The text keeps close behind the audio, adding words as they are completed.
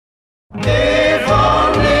If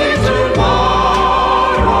only tomorrow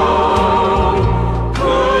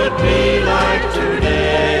could be like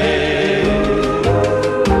today.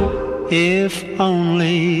 If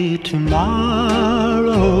only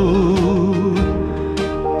tomorrow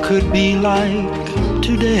could be like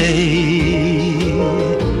today,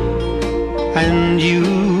 and you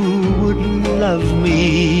would love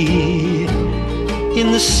me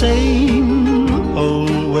in the same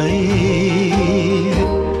old way,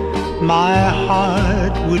 my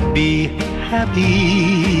heart would be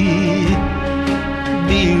happy.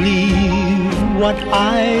 Believe what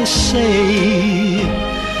I say.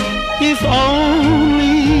 If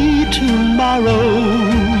only tomorrow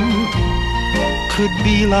could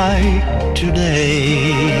be like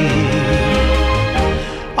today,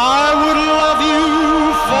 I would love you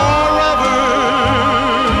forever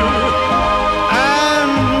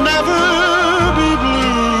and never be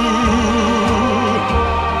blue.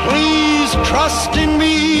 Please trust in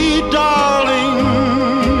me, darling,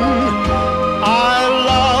 I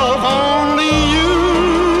love only you.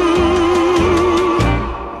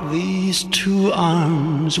 These two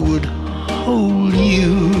arms would hold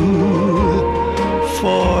you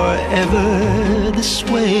forever this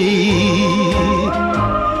way.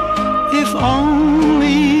 If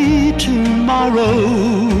only tomorrow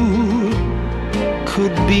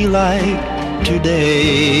could be like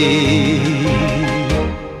today.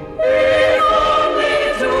 If only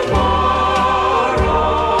tomorrow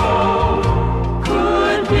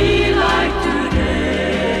could be like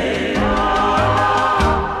today,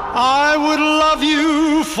 I would love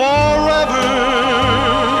you forever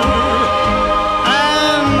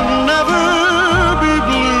and never be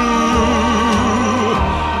blue.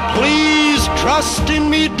 Please trust in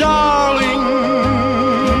me, darling,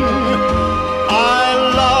 I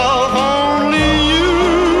love only you.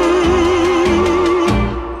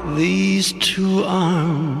 These two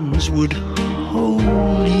arms would hold